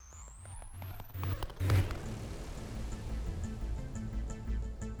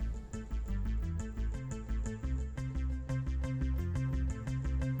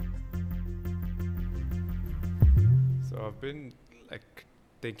So I've been like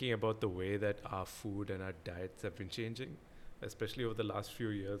thinking about the way that our food and our diets have been changing, especially over the last few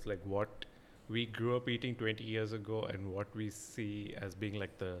years. Like what we grew up eating 20 years ago and what we see as being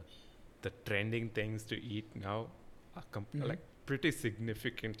like the trending things to eat now are Hmm. like pretty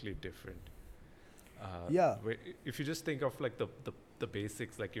significantly different. Uh, Yeah, if you just think of like the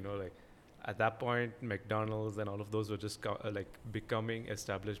basics, like like at that point McDonald's and all of those were just like becoming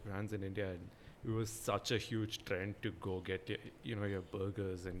established brands in India, and it was such a huge trend to go get your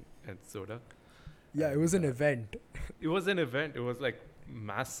burgers and soda, yeah, it was and an event. it was an event. It was like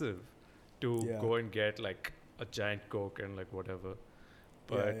massive to Yeah, go and get like a giant Coke and like whatever. yeah,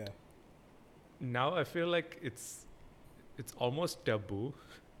 But yeah. now I feel like it's almost taboo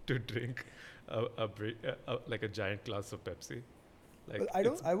to drink like a giant glass of Pepsi. Well, Like I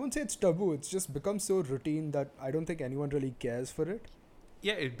don't. it's I won't say it's taboo. It's just become so routine that I don't think anyone really cares for it.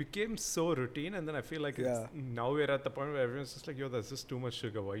 yeah, it became so routine, and then I feel like it's Yeah, now we're at the point where everyone's just like, yo, that's just too much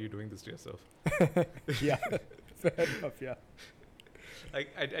sugar. Why are you doing this to yourself? yeah. Fair enough. Yeah, Like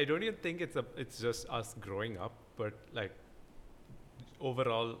I don't even think it's just us growing up, but like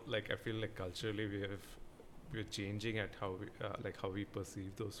overall, like I feel like culturally we're changing at how we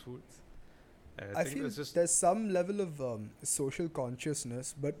perceive those foods. And I I think feel that's just there's some level of social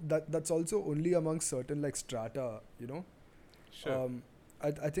consciousness, but that's also only among certain like strata. sure. Um,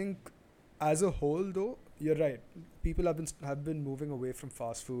 I think as a whole, though, you're right. People have been moving away from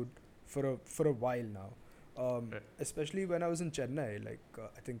fast food for a while now. Right, Especially when I was in Chennai, like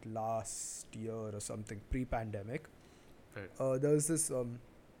I think last year or something, pre-pandemic. right. There was this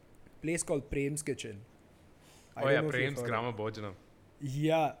place called Prem's Kitchen. I Oh don't yeah, know if you've Prem's heard of Grama it. Bhojanam.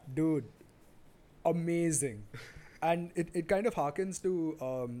 Yeah, dude, amazing. And it kind of harkens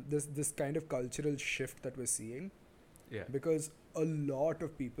to this kind of cultural shift that we're seeing, Yeah. because a lot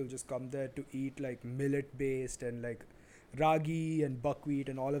of people just come there to eat like millet based and like ragi and buckwheat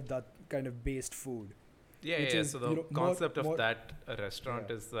and all of that kind of based food, Yeah, yeah, which yeah. is So the more concept of more. that Yeah.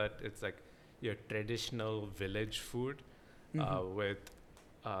 restaurant is that it's like your traditional village food, Hmm. with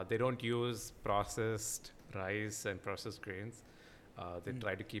they don't use processed rice and processed grains. They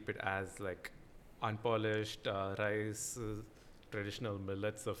try to keep it as like unpolished rice, traditional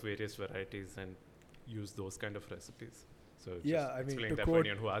millets of various varieties, and use those kind of recipes. So just Yeah, I mean, explain that for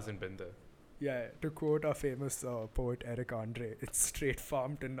anyone who hasn't been there. to quote our famous poet Eric Andre, it's straight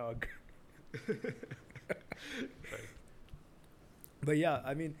farm to nug. Right. But yeah,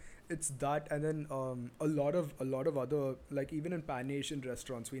 I mean, it's that, and then a lot of other, like even in Pan Asian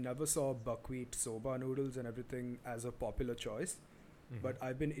restaurants, we never saw buckwheat soba noodles and everything as a popular choice, Mm-hmm. but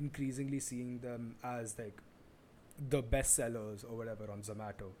I've been increasingly seeing them as like the best sellers or whatever on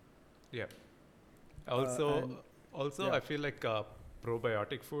Zomato. Yeah. And Also, yeah. I feel like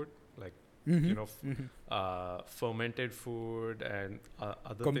probiotic food, like Mm-hmm. Mm-hmm. fermented food and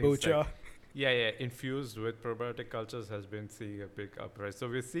other things like Kombucha. yeah, infused with probiotic cultures has been seeing a big uprise. So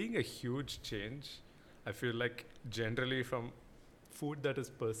we're seeing a huge change. I feel like generally from food that is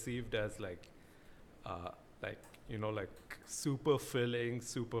perceived as uh, like like super filling,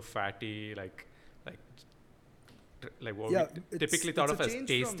 super fatty, like like what we Yeah, it's typically thought it's a of as change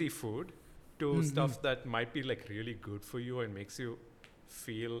tasty from. food to Mm-hmm. stuff that might be like really good for you and makes you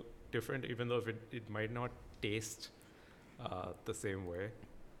feel different, even though if it might not taste the same way.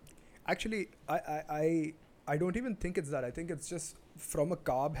 Actually, I don't even think it's that. I think it's just from a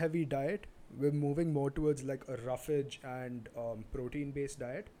carb heavy diet, we're moving more towards like a roughage and protein based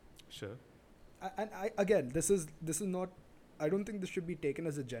diet. Sure. And I again, this is not. I don't think this should be taken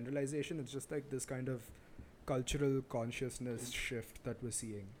as a generalization. It's just like this kind of cultural consciousness shift that we're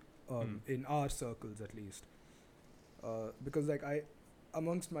seeing Hmm. in our circles at least. Because like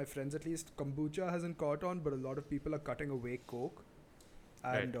amongst my friends at least, kombucha hasn't caught on, but a lot of people are cutting away Coke,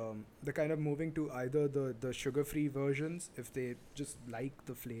 Right. and they're kind of moving to either the sugar free versions if they just like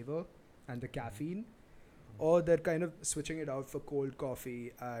the flavor and the caffeine, or they're kind of switching it out for cold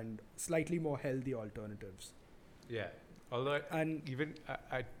coffee and slightly more healthy alternatives. Yeah. Although And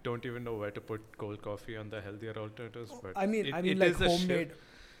I don't even know where to put cold coffee on the healthier alternatives, but I mean it like is a shift.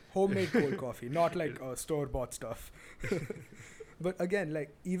 homemade cold coffee, not like store bought stuff. But again,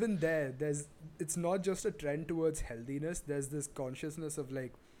 like even there's it's not just a trend towards healthiness. There's this consciousness of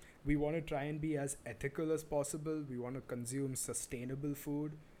like we want to try and be as ethical as possible. We want to consume sustainable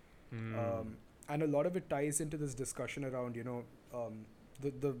food, Hmm. um, and a lot of it ties into this discussion around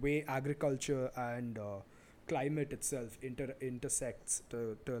the way agriculture and climate itself intersects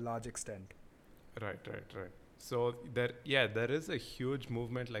to a large extent. Right. So there is a huge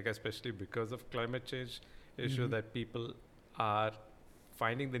movement, like especially because of climate change issue, Mm-hmm. that people are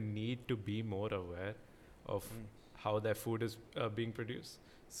finding the need to be more aware of Mm. how their food is being produced.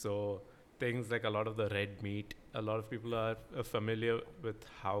 So things like a lot of the red meat, a lot of people are familiar with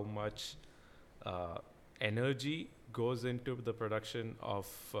how much uh, energy goes into the production of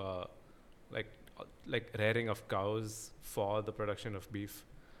like like rearing of cows for the production of beef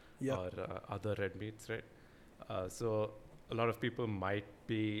Yeah. or other red meats, right? So a lot of people might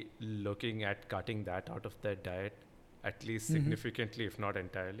be looking at cutting that out of their diet, at least Mm-hmm. significantly, if not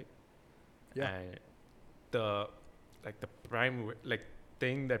entirely. Yeah. And the like the prime like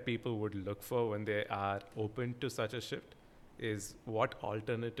thing that people would look for when they are open to such a shift is what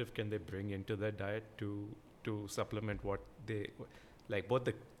alternative can they bring into their diet to supplement what they like, both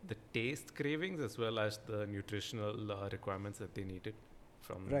the taste cravings as well as the nutritional requirements that they needed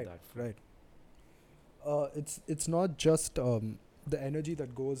from Right. that food. Right. It's not just the energy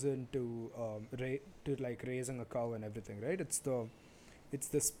that goes into to like raising a cow and everything, right? It's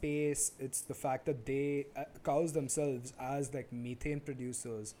the space. It's the fact that they cows themselves as like methane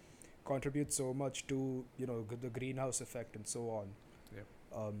producers contribute so much to the greenhouse effect and so on.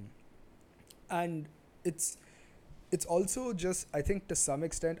 Yep. And it's also just, I think, to some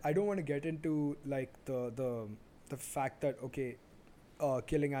extent, I don't want to get into like the fact that okay,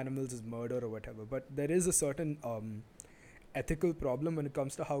 killing animals is murder or whatever, but there is a certain ethical problem when it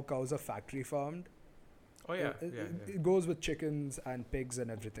comes to how cows are factory farmed. Oh yeah, It, yeah, it, yeah, it goes with chickens and pigs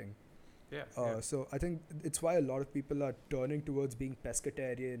and everything. yeah, yeah. So I think it's why a lot of people are turning towards being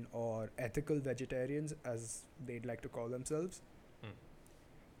pescatarian or ethical vegetarians, as they'd like to call themselves,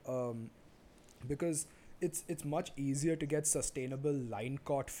 Mm. because it's much easier to get sustainable line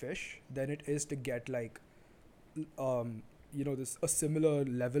caught fish than it is to get like this a similar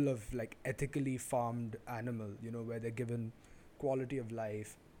level of like ethically farmed animal, where they're given quality of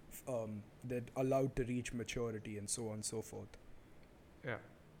life, they're allowed to reach maturity and so on and so forth. Yeah,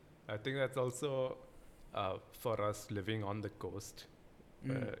 I think that's also for us living on the coast.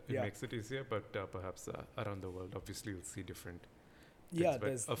 It Yeah. makes it easier, but perhaps around the world, obviously, you'll see different Yeah,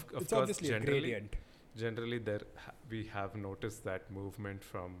 things. But of it's course, obviously a gradient. generally, we have noticed that movement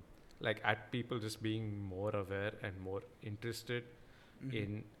from like at people just being more aware and more interested Mhm.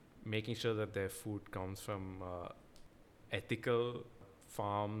 in making sure that their food comes from ethical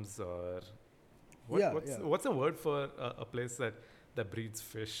farms or Yeah, yeah. what's a word for a place that breeds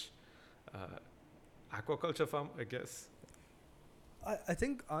fish? Uh, Aquaculture farm, I guess. I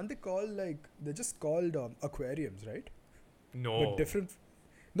think, aren't they called like, they're just called aquariums, right? But No. different.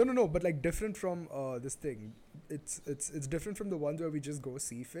 No, but like different from this thing. It's different from the ones where we just go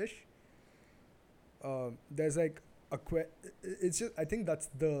see fish. There's like it's just, I think that's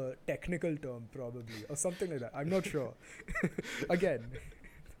the technical term probably, or something like that. I'm not sure. Again,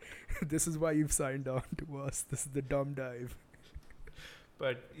 this is why you've signed on to us. This is the dumb dive.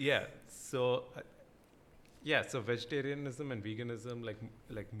 But so vegetarianism and veganism,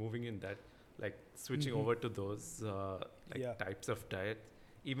 like moving in that, like switching Mhm. over to those Yeah. types of diet,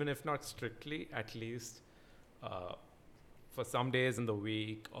 even if not strictly, at least uh, for some days in the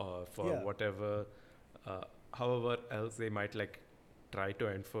week or for Yeah. whatever, uh, however else they might like try to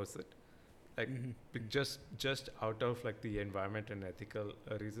enforce it, like Mhm. just out of like the environment and ethical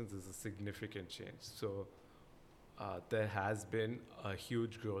reasons is a significant change. So there has been a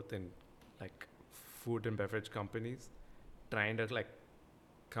huge growth in like food and beverage companies trying to like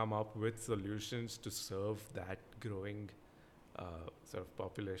come up with solutions to serve that growing sort of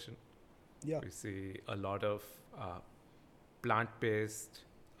population. Yeah. We see a lot of plant-based.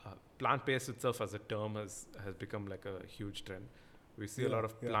 Plant-based itself as a term has become like a huge trend. We see a Yeah. lot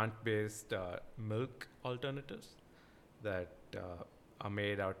of Yeah. plant-based milk alternatives that are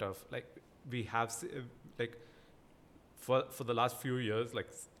made out of like we have like for the last few years, like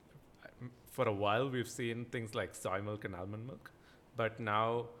for a while we've seen things like soy milk and almond milk, but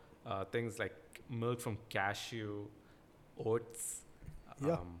now things like milk from cashew, oats.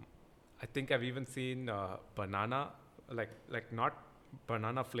 Yeah. I think I've even seen banana, like not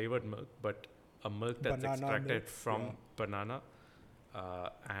banana flavored milk, but a milk that's Banana extracted milk. from Yeah. banana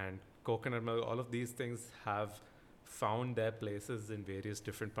and coconut milk. All of these things have found their places in various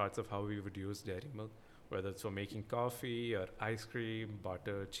different parts of how we would use dairy milk, whether it's for making coffee or ice cream,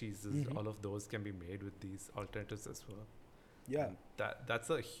 butter, cheeses. Mhm. All of those can be made with these alternatives as well. Yeah. And that's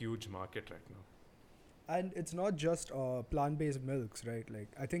a huge market right now. And it's not just plant-based milks, right? Like,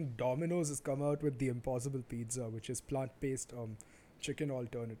 I think Domino's has come out with the Impossible Pizza, which is plant-based chicken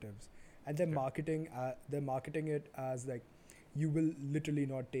alternatives, and they're marketing it as like, you will literally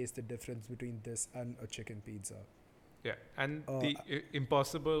not taste the difference between this and a chicken pizza. Yeah, and Uh, the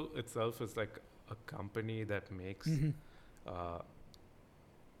Impossible itself is like a company that makes Mhm. uh,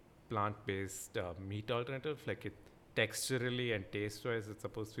 plant-based meat alternative. Like texturally and taste-wise, it's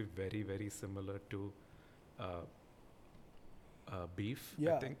supposed to be very, very similar to uh, beef. I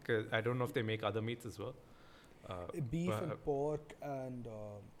Yeah, think I don't know if they make other meats as well. beef and But pork and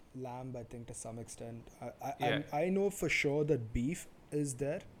lamb, I think to some extent. yeah, I know for sure that beef is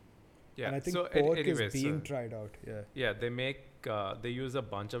there, yeah. and I think So pork is anyway, being tried out. Yeah. yeah, they make they use a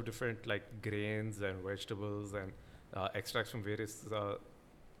bunch of different like grains and vegetables and extracts from various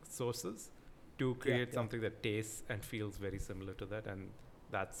sources to Yeah, create yeah. something that tastes and feels very similar to that. And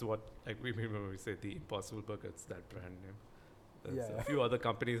that's what, like, we when we say the Impossible Burger, it's that brand name. There's Yeah, a yeah. few other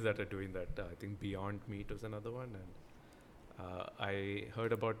companies that are doing that. I think Beyond Meat was another one, and I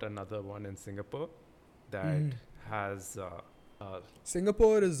heard about another one in Singapore that Mhm. has.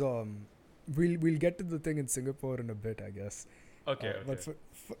 Singapore is we'll get to the thing in Singapore in a bit, I guess. Okay, But okay,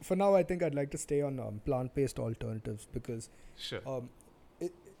 for now, I think I'd like to stay on plant-based alternatives because sure. um,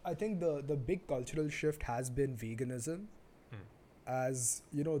 it, I think the big cultural shift has been veganism, Hmm. as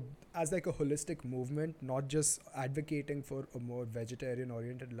you know, as like a holistic movement, not just advocating for a more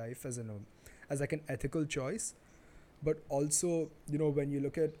vegetarian-oriented life as like an ethical choice, but also when you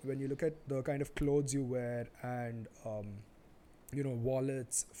look at the kind of clothes you wear and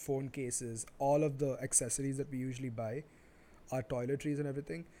wallets, phone cases, all of the accessories that we usually buy, our toiletries and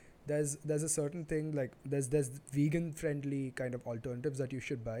everything. There's a certain thing like there's vegan friendly kind of alternatives that you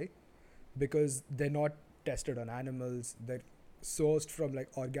should buy because they're not tested on animals. They're sourced from like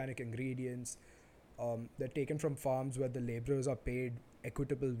organic ingredients. They're taken from farms where the laborers are paid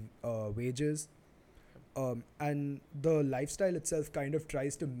equitable wages. And the lifestyle itself kind of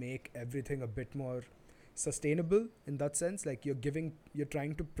tries to make everything a bit more sustainable in that sense. Like you're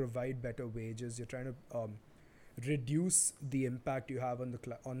trying to provide better wages. You're trying to reduce the impact you have on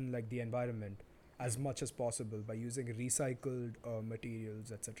on like the environment as much as possible by using recycled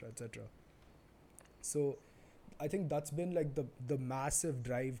materials, etc., etc. So I think that's been like the massive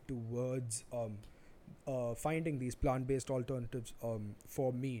drive towards finding these plant-based alternatives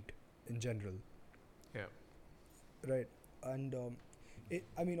for meat in general, Yeah. right? And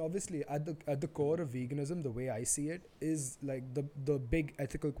I mean, obviously, at the core of veganism, the way I see it is like the big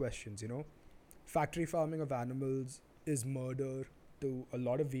ethical questions. Factory farming of animals is murder to a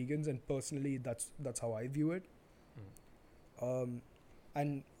lot of vegans, and personally, that's how I view it. Mm.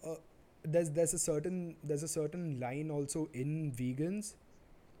 And there's a certain line also in vegans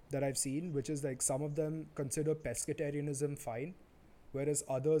that I've seen, which is like some of them consider pescatarianism fine, whereas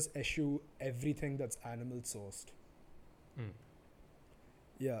others eschew everything that's animal sourced. Mm.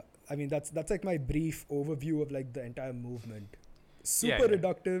 Yeah, I mean that's like my brief overview of like the entire movement. Yeah, Super yeah.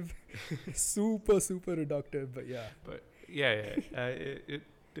 reductive, super reductive, but yeah. But yeah,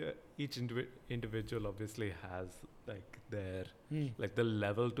 yeah. Each individual obviously has like their Hmm. like the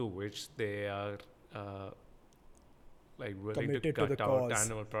level to which they are uh, like willing to Committed to the cut out cause.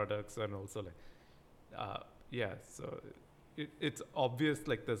 animal products, and also like yeah. So it's obvious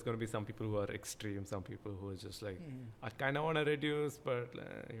like there's going to be some people who are extreme, some people who are just like Hmm. I kind of want to reduce, but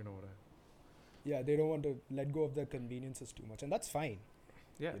you know what? Yeah, they don't want to let go of their conveniences too much, and that's fine.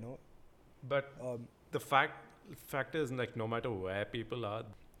 Yeah, You know. but Um, the fact is like no matter where people are,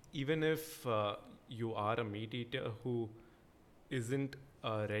 even if you are a meat eater who isn't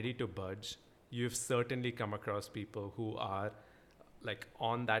ready to budge, you've certainly come across people who are like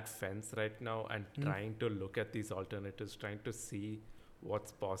on that fence right now and Mm. trying to look at these alternatives, trying to see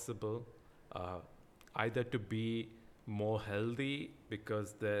what's possible, uh, either to be more healthy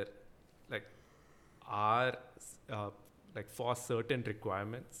because there like are uh, like for certain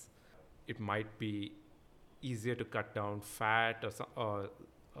requirements it might be easier to cut down fat or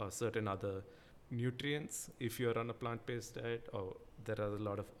certain other nutrients if you're on a plant-based diet, or there are a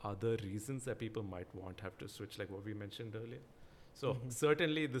lot of other reasons that people might have to switch, like what we mentioned earlier. So Mhm.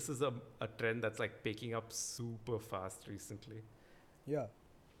 certainly this is a trend that's like picking up super fast recently. Yeah,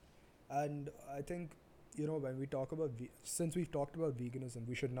 and I think when we talk about since we've talked about veganism,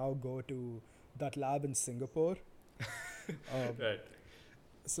 we should now go to that lab in Singapore. um, Right.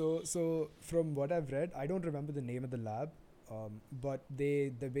 so from what I've read, I don't remember the name of the lab, but they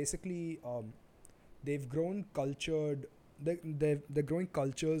basically they've grown cultured they're growing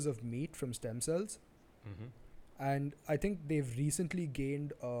cultures of meat from stem cells, Mm-hmm. and I think they've recently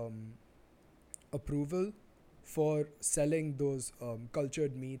gained approval for selling those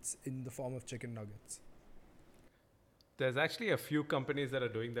cultured meats in the form of chicken nuggets. There's actually a few companies that are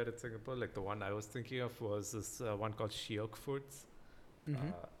doing that in Singapore. Like the one I was thinking of was this one called Shiok Foods. Mm-hmm.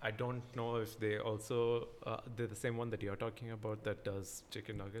 I don't know if they also they're the same one that you're talking about that does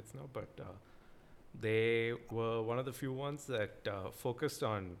chicken nuggets now, but they were one of the few ones that focused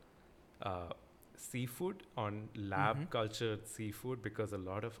on uh, seafood, on lab cultured seafood, because a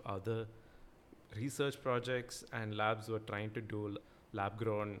lot of other research projects and labs were trying to do lab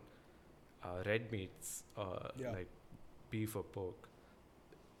grown red meats, Yeah. like beef or pork.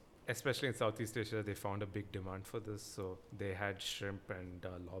 Especially in Southeast Asia, they found a big demand for this. So they had shrimp and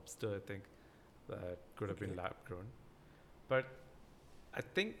lobster, I think, that could have been Okay. lab grown. But I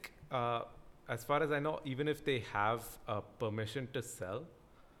think, as far as I know, even if they have permission to sell,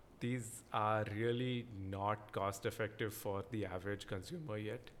 these are really not cost effective for the average consumer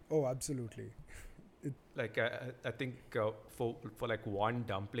yet. Oh, absolutely. Like I think for like one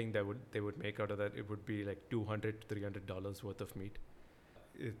dumpling they would make out of that, it would be like $200 to $300 worth of meat.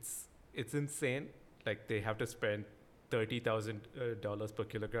 It's insane. Like they have to spend $30,000 per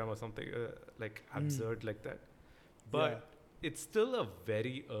kilogram or something, like absurd like that. But it's still a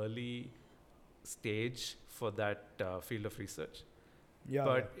very early stage for that field of research. Yeah.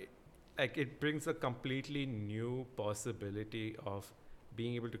 But it brings a completely new possibility of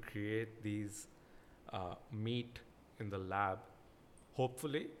being able to create these meat in the lab,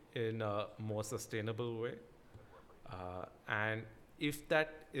 hopefully in a more sustainable way. And if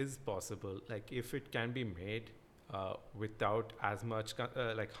that is possible, like if it can be made without as much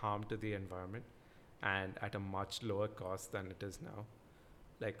like harm to the environment and at a much lower cost than it is now,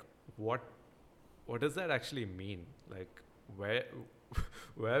 like what does that actually mean? Like where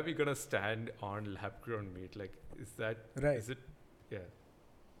where are we gonna stand on lab grown meat? Like Right. is it yeah.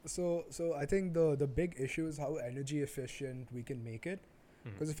 So I think the big issue is how energy efficient we can make it.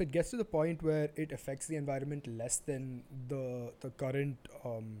 Because if it gets to the point where it affects the environment less than the current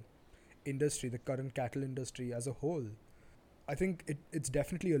industry, the current cattle industry as a whole, I think it's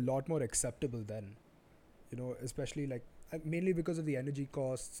definitely a lot more acceptable then. Especially like mainly because of the energy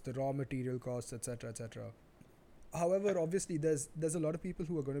costs, the raw material costs, etc., etc. However, obviously, there's a lot of people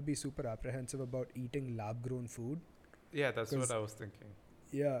who are going to be super apprehensive about eating lab grown food. Yeah, that's what I was thinking.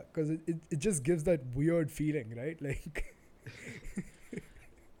 Yeah, because it just gives that weird feeling, right? Like.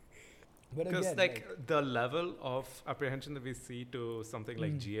 But Because again, like the level of apprehension that we see to something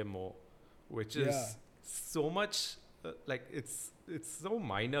like GMO, which is so much like it's so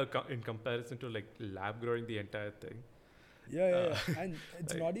minor in comparison to like lab growing the entire thing. yeah, and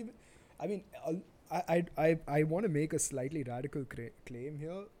it's like, not even. I mean, I want to make a slightly radical claim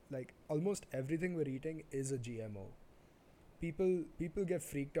here. Like almost everything we're eating is a GMO. People get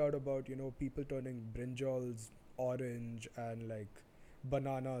freaked out about people turning brinjals orange and like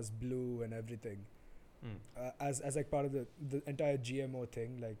bananas blue and everything. As like part of the entire GMO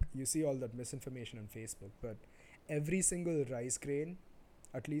thing. Like you see all that misinformation on Facebook, but every single rice grain,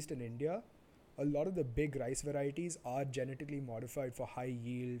 at least in India, a lot of the big rice varieties are genetically modified for high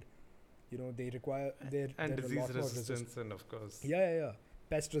yield. They require they're disease a lot more resistance and of course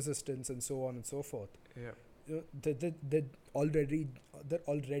pest resistance and so on and so forth. Yeah. They're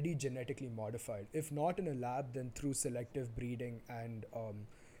already genetically modified. If not in a lab, then through selective breeding and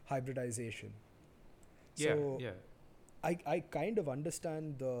hybridization. So yeah. I kind of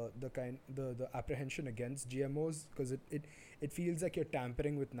understand the apprehension against GMOs because it feels like you're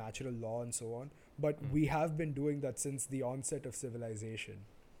tampering with natural law and so on. But we have been doing that since the onset of civilization.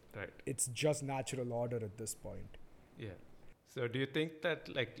 Right. It's just natural order at this point. Yeah. So do you think that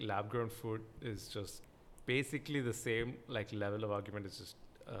like lab grown food is just basically the same like level of argument, is just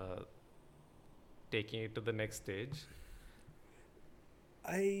taking it to the next stage?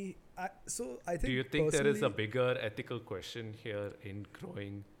 I think. Do you think there is a bigger ethical question here in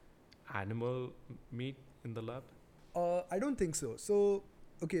growing animal meat in the lab? I don't think so. So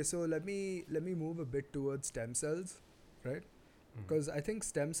okay, so let me move a bit towards stem cells, right? Because I think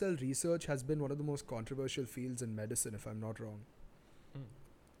stem cell research has been one of the most controversial fields in medicine, if I'm not wrong.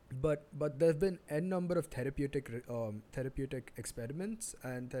 But there have been n number of therapeutic experiments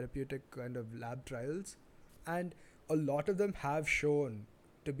and therapeutic kind of lab trials, and a lot of them have shown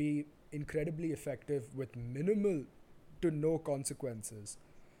to be incredibly effective with minimal to no consequences.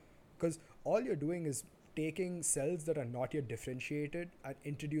 Because all you're doing is taking cells that are not yet differentiated and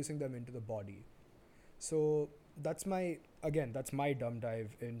introducing them into the body. So that's my dumb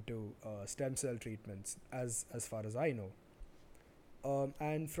dive into stem cell treatments as far as I know.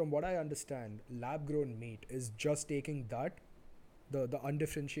 And from what I understand, lab grown meat is just taking the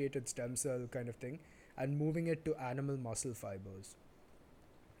undifferentiated stem cell kind of thing and moving it to animal muscle fibers.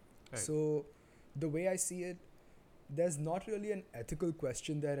 Right. So the way I see it, there's not really an ethical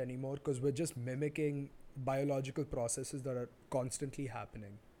question there anymore because we're just mimicking biological processes that are constantly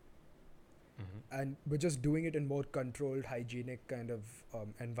happening. And we're just doing it in more controlled, hygienic kind of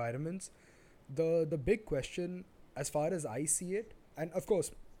environments. The big question, as far as I see it, and of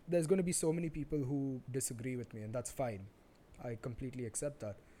course, there's going to be so many people who disagree with me, and that's fine. I completely accept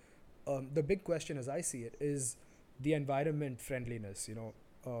that. The big question, as I see it, is the environment friendliness.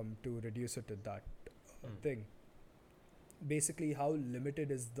 To reduce it to that thing. Basically, how limited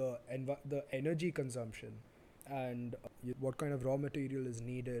is the energy consumption, and what kind of raw material is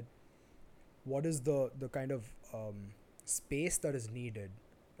needed? What is the kind of space that is needed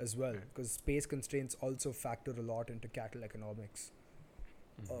as well? Because space constraints also factor a lot into cattle economics.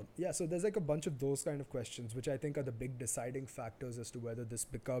 So there's like a bunch of those kind of questions, which I think are the big deciding factors as to whether this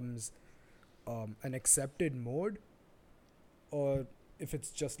becomes an accepted mode, or if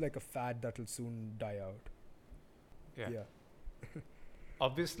it's just like a fad that will soon die out. Yeah.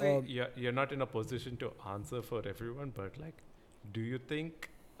 Obviously, you're not in a position to answer for everyone, but like, do you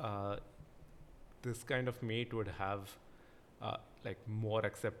think this kind of meat would have like more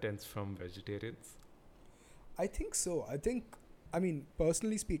acceptance from vegetarians? I think so. I mean,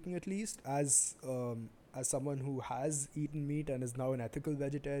 personally speaking, at least, as someone who has eaten meat and is now an ethical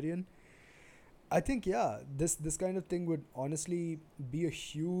vegetarian, I think this kind of thing would honestly be a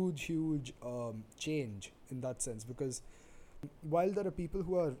huge change in that sense, because while there are people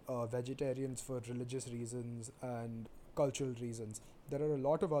who are vegetarians for religious reasons and cultural reasons, there are a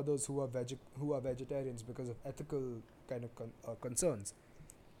lot of others who are vegetarians because of ethical kind of concerns.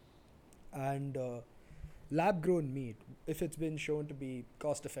 And lab grown meat, if it's been shown to be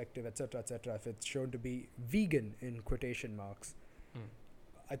cost effective, etc., etc., if it's shown to be vegan in quotation marks,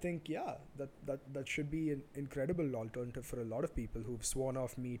 I think that should be an incredible alternative for a lot of people who've sworn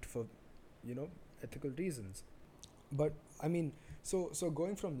off meat for ethical reasons. But I mean, so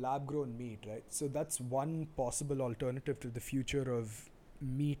going from lab grown meat, right? So that's one possible alternative to the future of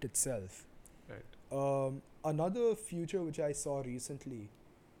meat itself. Right. Another future which I saw recently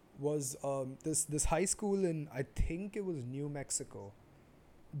was this high school in, I think it was New Mexico,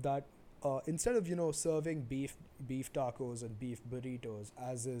 that instead of serving beef tacos and beef burritos,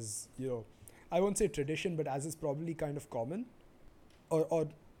 as is I won't say tradition, but as is probably kind of common, or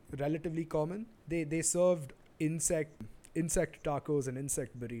relatively common, they served insect tacos and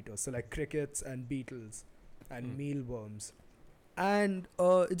insect burritos, so like crickets and beetles and mealworms. And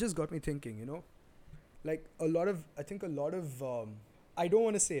it just got me thinking, like a lot of I don't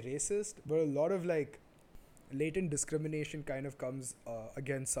want to say racist, but a lot of like latent discrimination kind of comes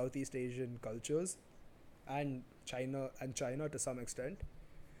against Southeast Asian cultures and China to some extent,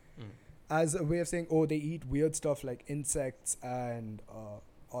 as a way of saying, oh, they eat weird stuff like insects and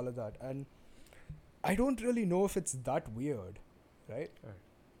all of that. And I don't really know if it's that weird, right?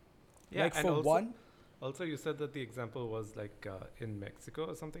 Yeah, like, and for one, also you said that the example was like in Mexico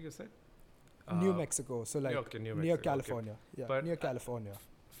or something. You said New Mexico, so like New near Mexico, California. okay. Yeah, But near California.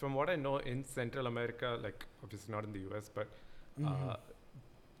 from what I know, in Central America, like obviously not in the US, but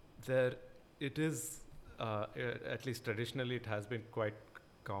there it is, at least traditionally, it has been quite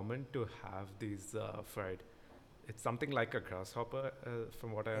common to have these fried. It's something like a grasshopper,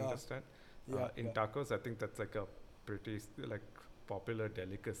 from what I understand. In tacos, I think that's like a pretty like popular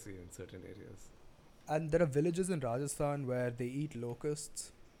delicacy in certain areas. And there are villages in Rajasthan where they eat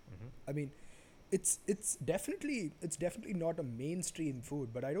locusts. I mean, it's definitely not a mainstream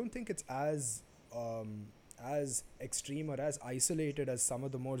food, but I don't think it's as extreme or as isolated as some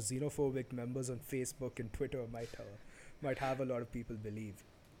of the more xenophobic members on Facebook and Twitter might have a lot of people believe.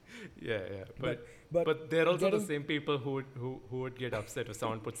 Yeah, but they're also the same people who would get upset if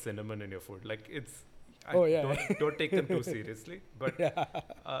someone puts cinnamon in your food. Like don't take them too seriously. But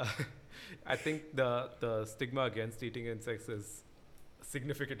I think the stigma against eating insects is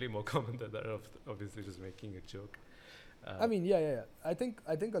significantly more common than that of obviously just making a joke. I mean, I think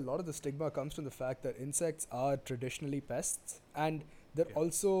a lot of the stigma comes from the fact that insects are traditionally pests, and they're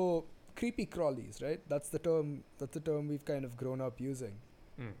also creepy crawlies, right? That's the term we've kind of grown up using.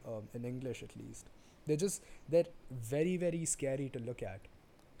 In English, at least, they're very, very scary to look at.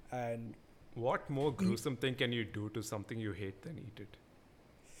 And what more gruesome thing can you do to something you hate than eat it?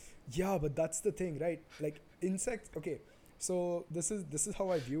 Yeah, but that's the thing, right? Like insects. Okay, so this is how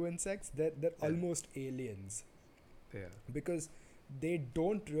I view insects. They're almost aliens. Yeah. Because they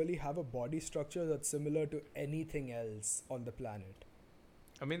don't really have a body structure that's similar to anything else on the planet.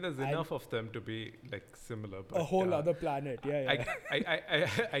 I mean, there's enough of them to be like similar, but a whole other planet. Yeah.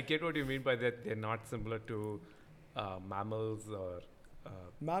 I get what you mean by that. They're not similar to mammals or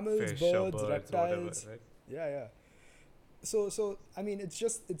mammals, fish birds, or reptiles. Whatever, right? Yeah. So I mean, it's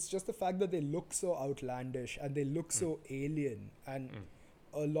just the fact that they look so outlandish and they look so alien, and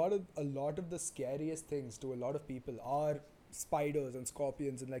a lot of the scariest things to a lot of people are spiders and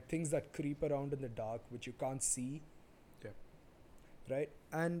scorpions and like things that creep around in the dark which you can't see. right?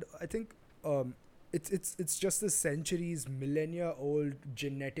 And I think it's just this centuries, millennia old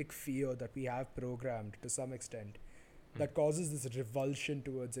genetic fear that we have programmed to some extent that causes this revulsion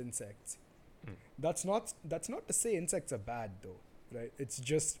towards insects. Mm. That's not to say insects are bad though, right? It's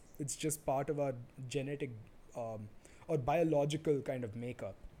just part of our genetic or biological kind of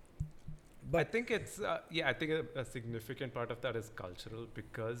makeup. I But think it's I think a significant part of that is cultural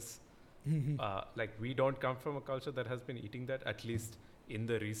because like we don't come from a culture that has been eating that, at least in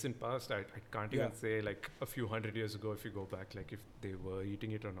the recent past. I can't Yeah. even say like a few hundred years ago if you go back, like if they were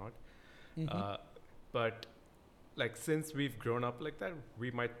eating it or not. Uh, but like since we've grown up like that,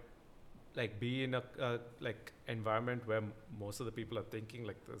 we might like be in a like environment where most of the people are thinking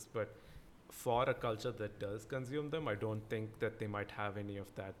like this. But for a culture that does consume them, I don't think that they might have any of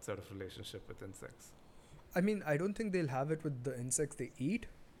that sort of relationship with insects. I mean, I don't think they'll have it with the insects they eat,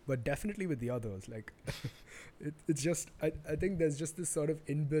 but definitely with the others. Like, it's just, I think there's just this sort of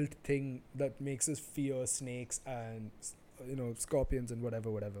inbuilt thing that makes us fear snakes and, scorpions and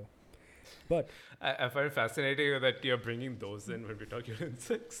whatever. But, I find it fascinating that you're bringing those in when we talk about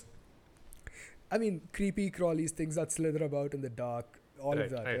insects. I mean, creepy, crawlies, things that slither about in the dark, all of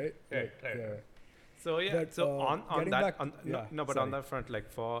that, right? Right. Yeah. So yeah, But, so on getting that, back- on, yeah, no, but sorry. on that front, like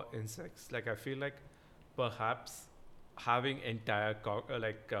for insects, like I feel like perhaps having entire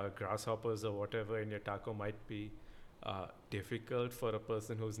grasshoppers or whatever in your taco might be difficult for a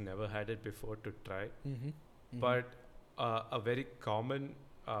person who's never had it before to try. But a very common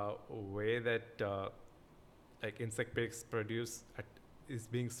way that like insect pigs produce is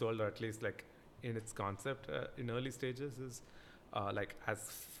being sold, or at least like in its concept in early stages, is like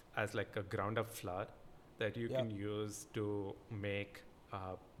as like a ground up flour that you Yeah. can use to make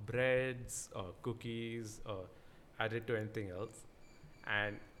breads or cookies or add it to anything else.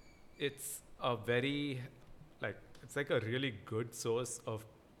 And it's a very like it's like a really good source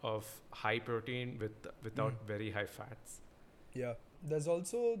of high protein without very high fats. Yeah. There's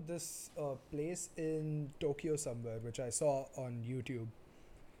also this place in Tokyo somewhere, which I saw on YouTube,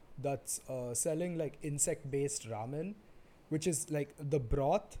 that's selling like insect-based ramen, which is like the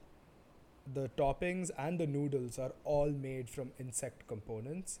broth, the toppings, and the noodles are all made from insect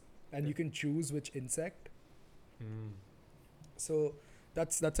components, and you can choose which insect. Mm. So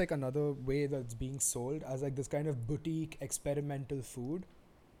that's like another way that's being sold as like this kind of boutique experimental food.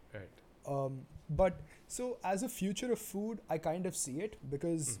 Right. But so as a future of food, I kind of see it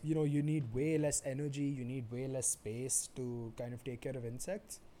because you need way less energy, you need way less space to kind of take care of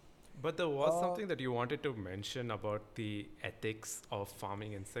insects. But there was Uh, something that you wanted to mention about the ethics of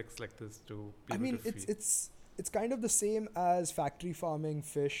farming insects like this to be I able mean, to feed. it's kind of the same as factory farming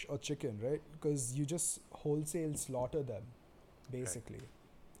fish or chicken, right? Because you just wholesale slaughter them, basically.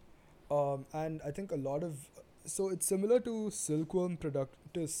 And I think a lot of so it's similar to silk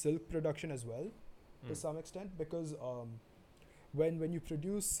production as well, to some extent, because when you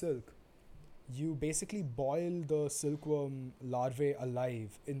produce silk, you basically boil the silkworm larvae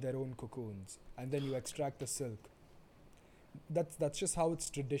alive in their own cocoons, and then you extract the silk. That's just how it's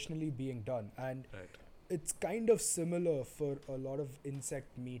traditionally being done, and Right. it's kind of similar for a lot of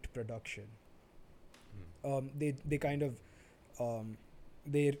insect meat production. They kind of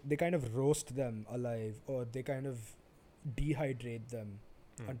they kind of roast them alive, or they kind of dehydrate them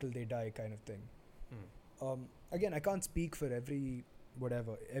until they die, kind of thing. Again, I can't speak for every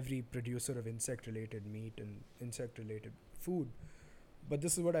producer of insect related meat and insect related food, but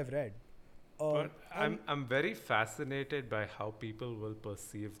this is what I've read. But And I'm very fascinated by how people will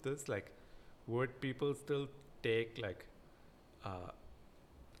perceive this. Like, would people still take like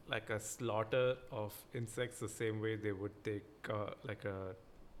a slaughter of insects the same way they would take like a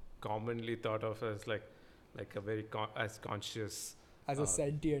commonly thought of as like a very as conscious as a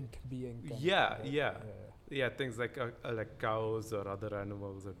sentient being, kind of, yeah, right? yeah. Yeah, things like like cows or other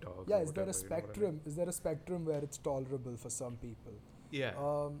animals or dogs. Yeah, or is there a whatever, you know what I mean? spectrum? Is there a spectrum where it's tolerable for some people? Yeah.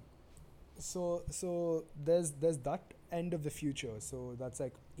 So there's that end of the future. So that's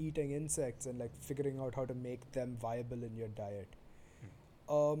like eating insects and like figuring out how to make them viable in your diet.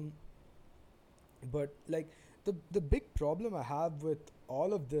 But like the big problem I have with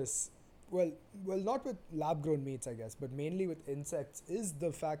all of this, well, not with lab grown meats, I guess, but mainly with insects, is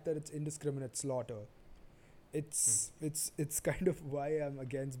the fact that it's indiscriminate slaughter. It's kind of why I'm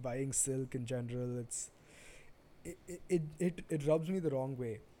against buying silk in general. It rubs me the wrong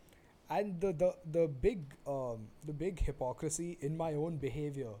way. And the big hypocrisy in my own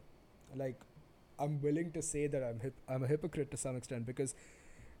behavior, like, I'm willing to say that I'm a hypocrite to some extent, because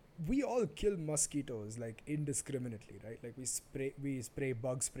we all kill mosquitoes like indiscriminately, right? Like we spray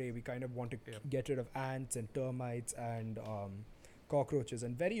bug spray. We kind of want to Yep. get rid of ants and termites and cockroaches,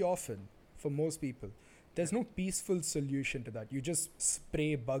 and very often, for most people, there's no peaceful solution to that. You just spray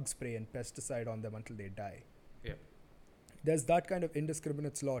bug spray and pesticide on them until they die. Yeah. There's that kind of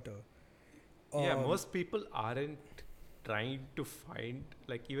indiscriminate slaughter. Yeah, most people aren't trying to find,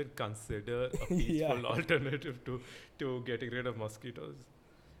 like, even consider a peaceful Yeah. alternative to getting rid of mosquitoes.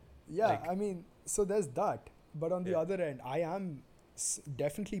 Yeah, Like- I mean, so there's that. But on the Yeah. other end, I am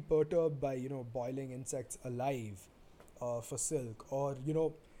definitely perturbed by, boiling insects alive for silk, or,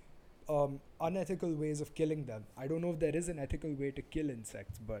 unethical ways of killing them. I don't know if there is an ethical way to kill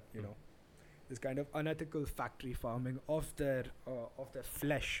insects, but, this kind of unethical factory farming of their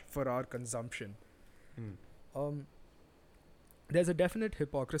flesh for our consumption. Mm. There's a definite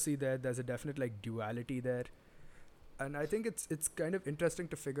hypocrisy there. There's a definite duality there, and I think it's kind of interesting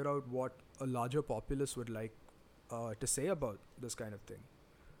to figure out what a larger populace would like to say about this kind of thing.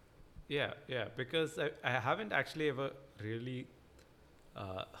 Yeah, because I haven't actually ever really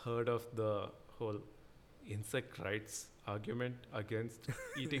heard of the whole insect rights argument against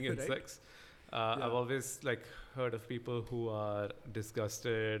eating Right. insects. Yeah. I've always heard of people who are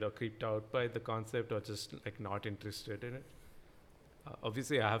disgusted or creeped out by the concept, or just not interested in it.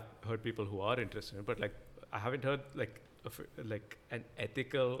 Obviously, I have heard people who are interested in it, but I haven't heard an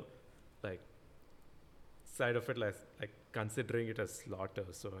ethical side of it, like considering it as slaughter.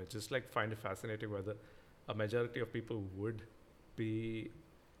 So I just find it fascinating whether a majority of people would be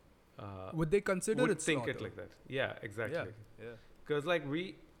Would they consider would it think slaughter? it like that. Yeah, exactly. Yeah. Because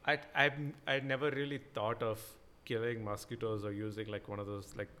I'd never really thought of killing mosquitoes or using one of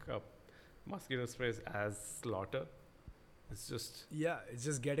those mosquito sprays as slaughter. It's just Yeah, it's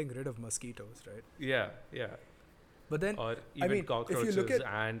just getting rid of mosquitoes, right? yeah. But then, Or I even mean, if you cockroaches, look at-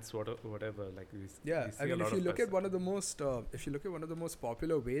 ants, whatever. We yeah, see I a mean, lot if you of look at pests. one of the most,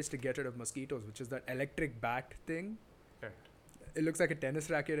 popular ways to get rid of mosquitoes, which is that electric bat thing. Right. It looks like a tennis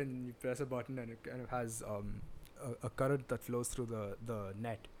racket, and you press a button, and it kind of has a current that flows through the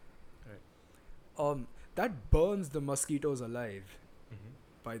net. Right. That burns the mosquitoes alive. Mm-hmm.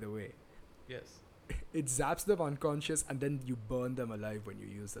 By the way, Yes. it zaps them unconscious, and then you burn them alive when you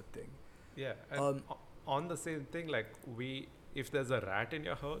use that thing. Yeah. And on the same thing, if there's a rat in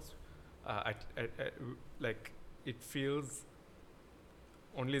your house, it feels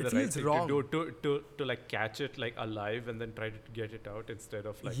only It the feels right wrong. thing to do to catch it alive and then try to get it out, instead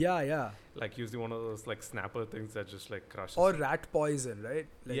of Yeah. using one of those snapper things that just crushes Or it. rat poison, right?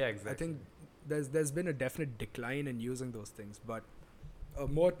 Yeah, exactly. I think there's been a definite decline in using those things, but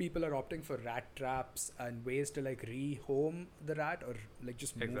more people are opting for rat traps and ways to rehome the rat, or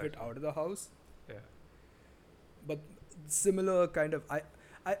just move it Exactly. out of the house. Yeah. But similar kind of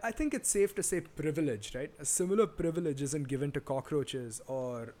I think it's safe to say privilege, right? A similar privilege isn't given to cockroaches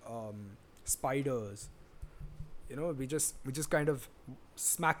or spiders. We just kind of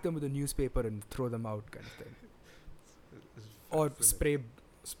smack them with a newspaper and throw them out, kind of thing. It's Or fascinating.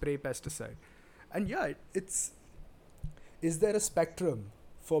 spray pesticide. And yeah, is there a spectrum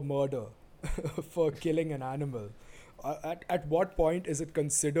for murder, for killing an animal? At what point is it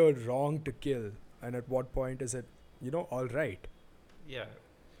considered wrong to kill, and at what point is it all right? Yeah.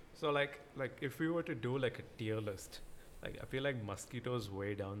 So if we were to do a tier list, I feel mosquitoes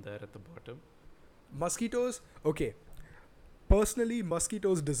way down there at the bottom. Mosquitoes, okay. Personally,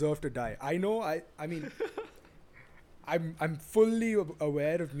 mosquitoes deserve to die. I know. I mean, I'm fully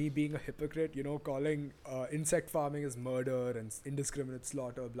aware of me being a hypocrite. Calling insect farming as murder and indiscriminate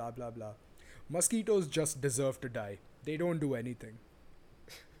slaughter, blah blah blah. Mosquitoes just deserve to die. They don't do anything.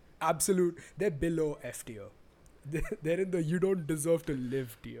 Absolute. They're below F tier. They're in the you don't deserve to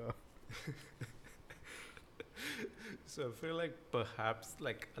live tier. So I feel perhaps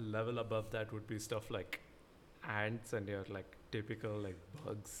a level above that would be stuff like ants and your typical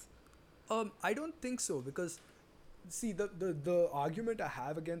bugs. I don't think so, because see, the argument I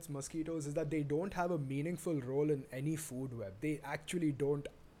have against mosquitoes is that they don't have a meaningful role in any food web. They actually don't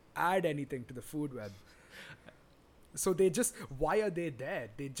add anything to the food web. So why are they there?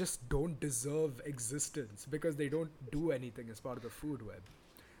 They just don't deserve existence because they don't do anything as part of the food web.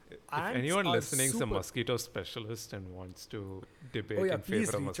 If Ants anyone are listening is a super- mosquito specialist and wants to debate Oh yeah, in please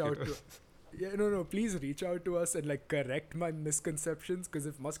favor of reach out mosquitoes, to. Yeah, no, please reach out to us and correct my misconceptions, because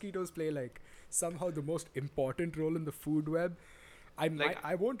if mosquitoes play somehow the most important role in the food web,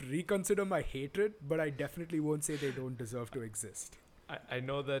 I won't reconsider my hatred, but I definitely won't say they don't deserve to exist. I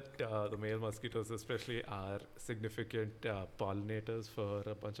know that the male mosquitoes especially are significant pollinators for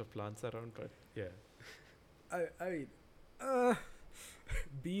a bunch of plants around, but yeah. I mean,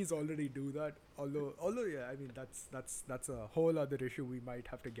 bees already do that. Although yeah, I mean that's a whole other issue we might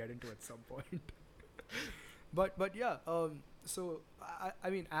have to get into at some point. But yeah, so I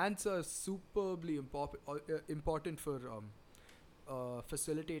mean, ants are superbly important for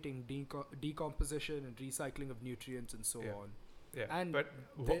facilitating decomposition and recycling of nutrients and so Yeah. on. Yeah, And but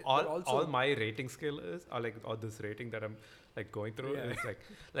they're all also my rating scale is, or like all this rating that I'm like going through yeah. is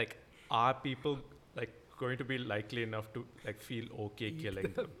like are people like going to be likely enough to like feel okay Eat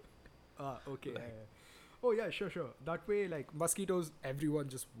killing them? Okay. Like, Oh yeah, sure. That way, like mosquitoes, everyone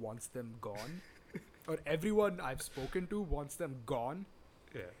just wants them gone, or everyone I've spoken to wants them gone.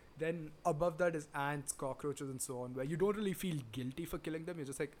 yeah, Then above that is ants, cockroaches, and so on, where you don't really feel guilty for killing them. You're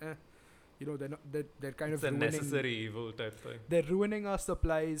just like, they're not, they're kind it's of a ruining. necessary evil type thing. They're ruining our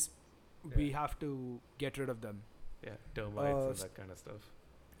supplies. We Yeah, have to get rid of them. yeah, termites and S- that kind of stuff.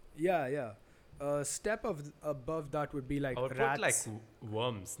 yeah. Step of above that would be like I would put like rats.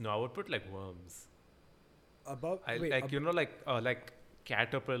 worms. No, I would put like worms. Above, I wait, like like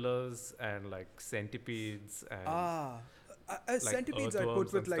caterpillars and like centipedes and like centipedes I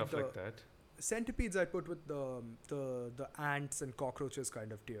earthworms put and with like stuff the like that. centipedes I put with the ants and cockroaches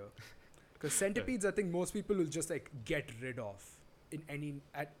kind of tier. Because centipedes, I think most people will just like get rid of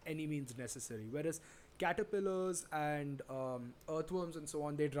at any means necessary. Whereas caterpillars and earthworms and so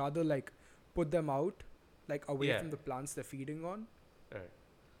on, they'd rather like put them out, like away Yeah. from the plants they're feeding on. Right.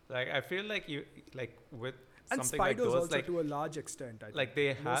 Like I feel like you like with And something like spiders those also like to a large extent. I think like they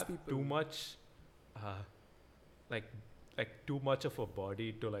most have people too much uh like too much of a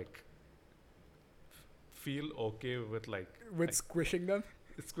body to like feel okay with with like squishing them.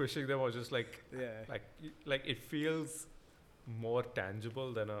 squishing them, or just Yeah. like it feels more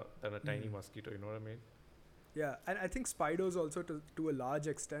tangible than a tiny Mm. mosquito, you know what I mean? Yeah, and I think spiders also to a large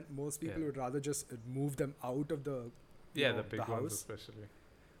extent, most people Yeah. would rather just move them out of Yeah, the big the ones house. especially.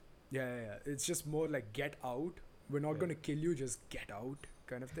 Yeah. It's just more like get out. We're not Yeah. gonna kill you, just get out,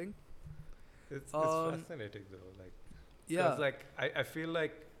 kind of thing. It's Um, fascinating though, like Yeah. because I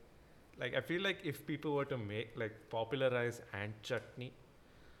feel like if people were to make like popularize ant chutney,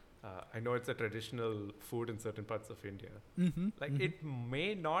 I know it's a traditional food in certain parts of India. Mm-hmm. Like it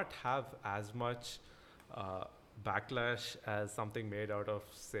may not have as much backlash as something made out of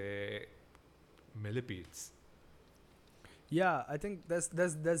say millipedes. Yeah, I think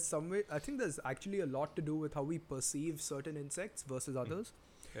there's some way. I think there's actually a lot to do with how we perceive certain insects versus others.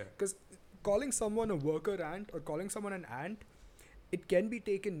 Yeah. Because calling someone a worker ant or calling someone an ant, it can be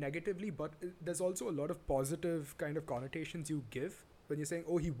taken negatively, but there's also a lot of positive kind of connotations you give when you're saying,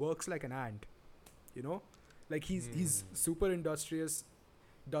 "Oh, he works like an ant," you know, like he's super industrious,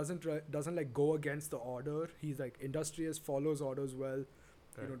 doesn't like go against the order. He's like industrious, follows orders well,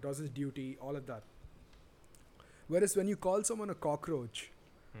 Right. does his duty, all of that. Whereas when you call someone a cockroach,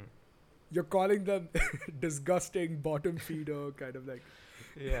 Hmm. you're calling them disgusting bottom feeder, kind of like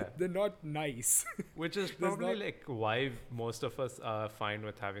Yeah. they're not nice. Which is There's probably not- like why most of us are fine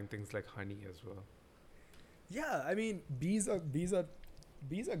with having things like honey as well. Yeah, I mean bees are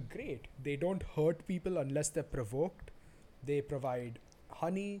great. They don't hurt people unless they're provoked. They provide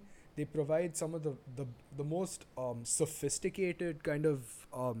honey. They provide some of the most sophisticated kind of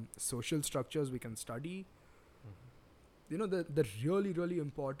social structures we can study. They're really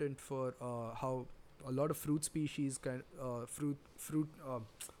important for how a lot of fruit species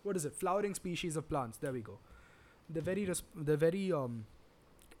flowering species of plants, there we go. They're very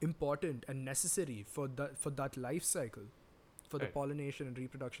important and necessary for that life cycle, for the Right. pollination and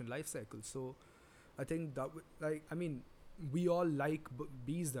reproduction life cycle. So I think we all like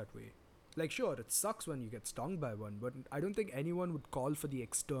bees that way. Like, sure, it sucks when you get stung by one, but I don't think anyone would call for the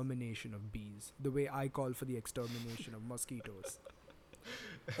extermination of bees the way I call for the extermination of mosquitoes.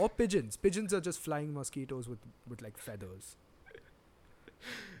 Or pigeons. Pigeons are just flying mosquitoes with like feathers.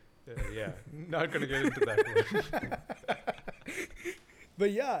 Yeah. Not gonna get into that one.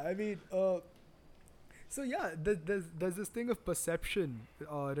 But yeah, I mean, so yeah, there's this thing of perception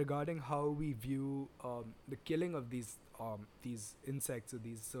regarding how we view the killing of these insects or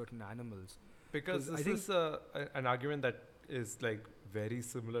these certain animals. Because 'Cause I this is an argument that is like very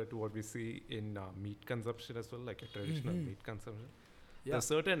similar to what we see in meat consumption as well, like a traditional Mhm. meat consumption. Yeah. There are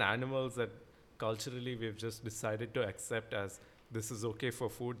certain animals that culturally we've just decided to accept as this is okay for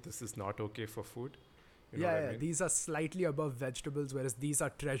food, this is not okay for food. You know what I mean? These are slightly above vegetables, whereas these are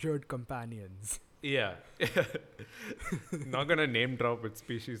treasured companions. Yeah. Not gonna name drop which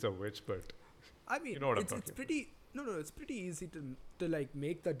species of which, but I mean, You know what I'm it's talking about. pretty. No, it's pretty easy to like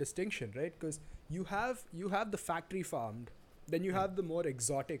make that distinction, right? Because you have the factory farmed, then you Hmm. have the more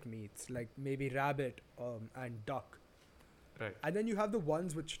exotic meats like maybe rabbit and duck, right. and then you have the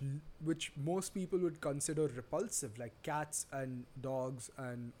ones which most people would consider repulsive, like cats and dogs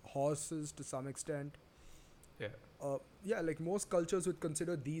and horses to some extent. Yeah. Yeah, like most cultures would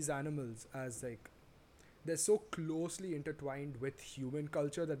consider these animals as like they're so closely intertwined with human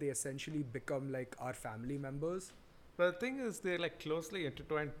culture that they essentially become like our family members. But the thing is, they're like closely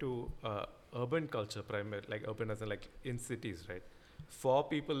intertwined to urban culture, primarily, like urban as in like in cities, right? For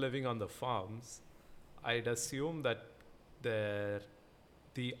people living on the farms, I'd assume that they're,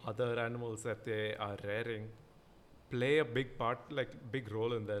 the other animals that they are rearing play a big part, like big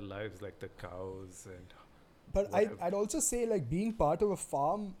role in their lives, like the cows and But whatever. I'd also say like being part of a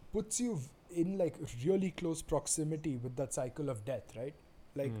farm puts you in like really close proximity with that cycle of death, right?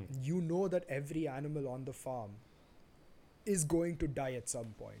 Like Mm, you know that every animal on the farm is going to die at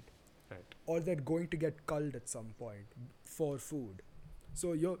some point, right. or they're going to get culled at some point for food.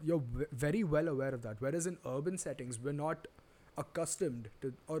 So you're very well aware of that. Whereas in urban settings, we're not accustomed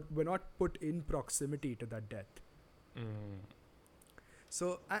to, or we're not put in proximity to that death. Mm,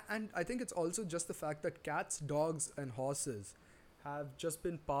 So and I think it's also just the fact that cats, dogs, and horses have just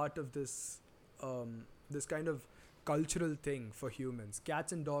been part of this kind of cultural thing for humans.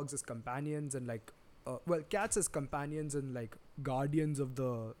 Cats and dogs as companions, and like well, cats as companions and like guardians of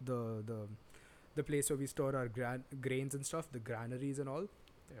the place where we store our grains and stuff, the granaries and all.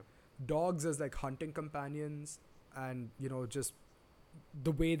 yep. Dogs as like hunting companions, and you know, just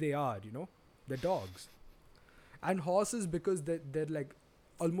the way they are, you know, they're dogs. And horses because they're like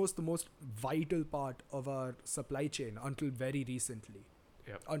almost the most vital part of our supply chain until very recently,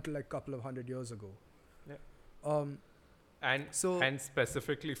 Yep. until like couple of 100 years ago. Yeah. um And so and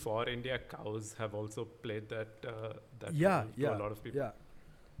specifically for India, cows have also played that yeah, role to a yeah, lot of people. yeah.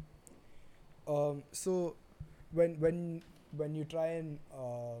 So when you try and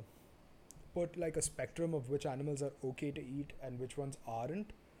put like a spectrum of which animals are okay to eat and which ones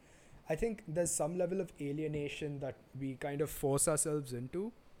aren't, I think there's some level of alienation that we kind of force ourselves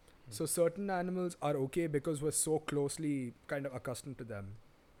into. So certain animals are okay because we're so closely kind of accustomed to them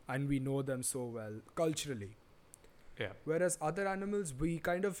and we know them so well culturally. Yeah. Whereas other animals, we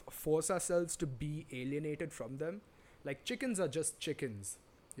kind of force ourselves to be alienated from them. Like chickens are just chickens,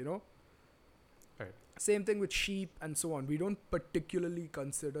 you know? Right. Same thing with sheep and so on. We don't particularly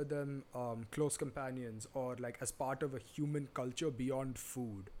consider them close companions or like as part of a human culture beyond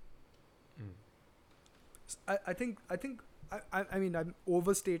food. Mm. I mean, I'm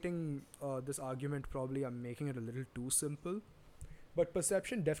overstating this argument. Probably, I'm making it a little too simple. But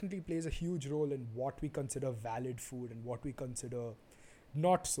perception definitely plays a huge role in what we consider valid food and what we consider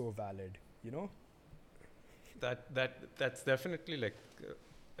not so valid. You know? That's definitely like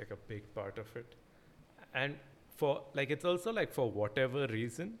a big part of it. And for like it's also like for whatever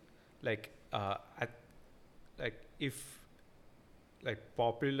reason, like at like if like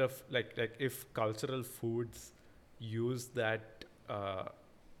popular like if cultural foods use uh,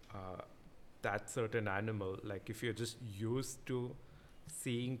 that certain animal, like if you're just used to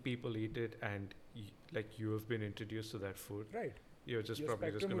seeing people eat it and like you have been introduced to that food, Right. you're just Your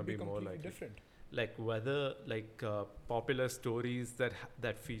probably just spectrum going to would be be more completely likely, different. like whether like popular stories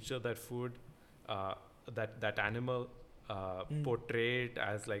that feature that food, uh, that animal portrayed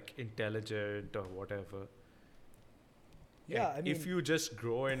as like intelligent or whatever. Yeah, Like I if mean, you just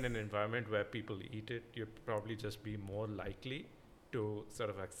grow in an environment where people eat it, you'd probably just be more likely to sort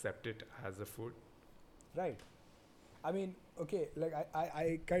of accept it as a food. right. I mean, okay, like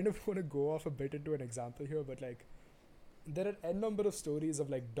I kind of want to go off a bit into an example here, but like there are n number of stories of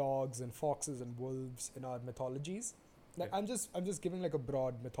like dogs and foxes and wolves in our mythologies. Like Yeah. I'm just giving like a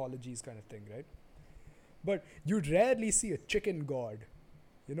broad mythologies kind of thing, right? But you'd rarely see a chicken god,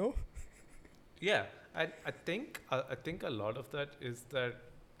 you know? Yeah, I think a lot of that is that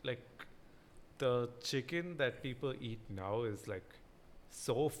like the chicken that people eat now is like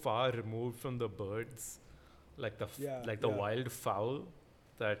so far removed from the birds, like Yeah, like the yeah, wild fowl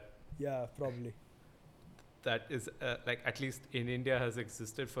that yeah, probably. that is like at least in India has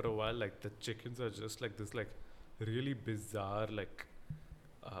existed for a while. Like the chickens are just like this like really bizarre like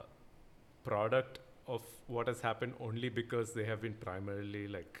uh, product of what has happened only because they have been primarily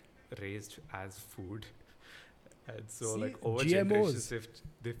like raised as food. And so like See, over generations GMOs.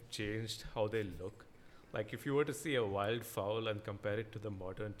 they've changed how they look. Like if you were to see a wild fowl and compare it to the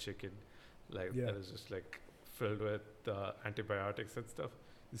modern chicken, like Yeah, that is just like filled with antibiotics and stuff,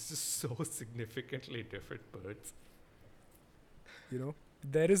 it's just so significantly different birds. you know?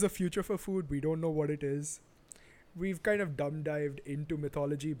 There is a future for food. We don't know what it is. We've kind of dumb dived into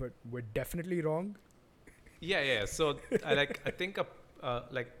mythology, but we're definitely wrong. Yeah. So I think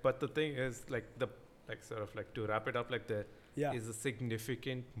like, but the thing is like the like sort of like to wrap it up, like there Yeah, is a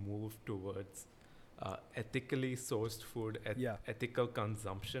significant move towards ethically sourced food, yeah, ethical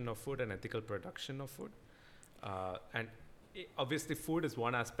consumption of food, and ethical production of food. And obviously, food is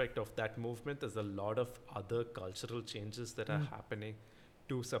one aspect of that movement. There's a lot of other cultural changes that are happening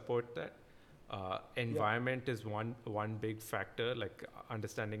to support that. Environment is one big factor, like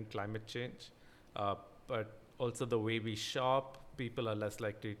understanding climate change, but also the way we shop. People are less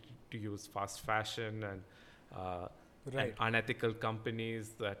likely to use fast fashion and unethical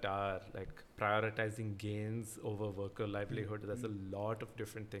companies that are like prioritizing gains over worker livelihood. There's a lot of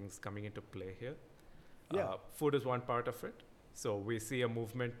different things coming into play here. Food is one part of it. So we see a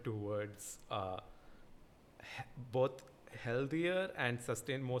movement towards both healthier and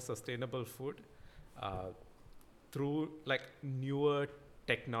more sustainable food through like newer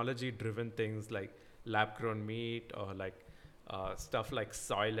technology driven things like lab grown meat, or like stuff like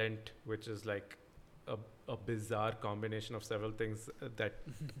Soylent, which is like a bizarre combination of several things that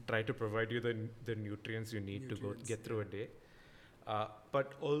try to provide you the nutrients you need to go get through a day.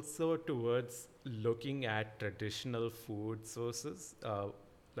 But also towards looking at traditional food sources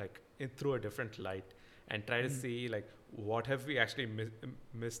through a different light, and try to see like what have we actually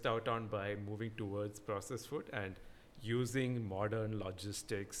missed out on by moving towards processed food, and using modern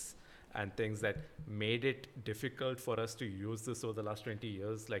logistics and things that made it difficult for us to use this over the last 20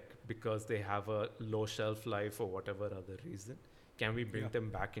 years, like because they have a low shelf life or whatever other reason. Can we bring them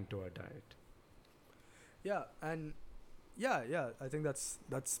back into our diet? I think that's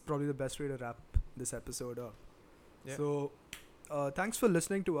probably the best way to wrap this episode up. So thanks for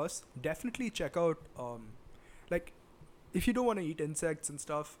listening to us. Definitely check out if you don't want to eat insects and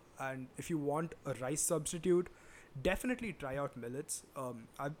stuff, and if you want a rice substitute, definitely try out millets.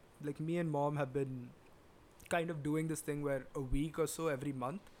 Me and mom have been kind of doing this thing where a week or so every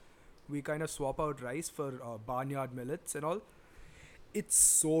month we kind of swap out rice for barnyard millets and all. It's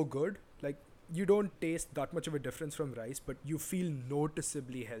so good. Like, you don't taste that much of a difference from rice, but you feel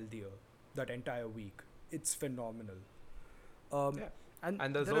noticeably healthier that entire week. It's phenomenal.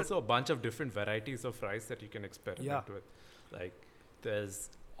 And there's also a bunch of different varieties of rice that you can experiment with. Like, there's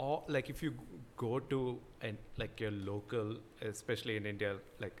if you go to your local, especially in India,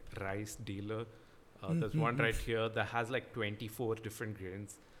 like rice dealer, there's one right here that has like 24 different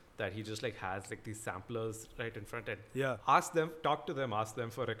grains that he just like has like these samplers right in front, and talk to them, ask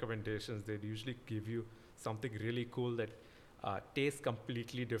them for recommendations. They'd usually give you something really cool that tastes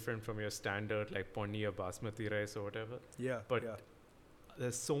completely different from your standard like ponni or basmati rice or whatever.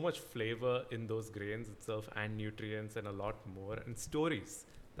 There's so much flavor in those grains itself, and nutrients, and a lot more, and stories.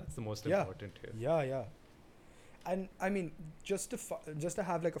 That's the most important here. And I mean, just to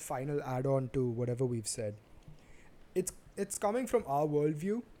have like a final add-on to whatever we've said, it's coming from our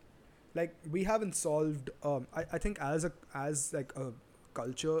worldview. Like, we haven't solved. I think as a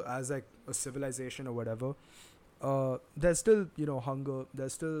culture, as like a civilization or whatever, there's still hunger.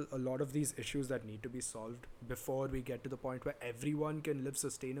 There's still a lot of these issues that need to be solved before we get to the point where everyone can live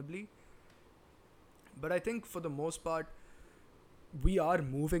sustainably. But I think for the most part, we are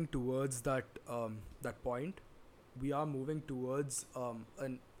moving towards that point. We are moving towards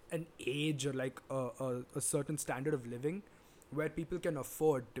an age, or like a certain standard of living where people can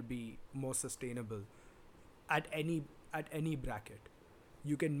afford to be more sustainable at any bracket.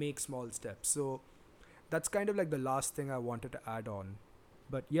 You can make small steps. So that's kind of like the last thing I wanted to add on.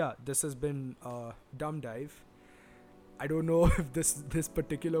 But yeah, this has been Dumb Dive. I don't know if this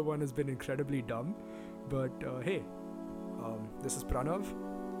particular one has been incredibly dumb, but hey, this is Pranav.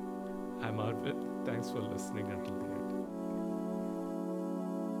 I'm Arvid. Thanks for listening until the end.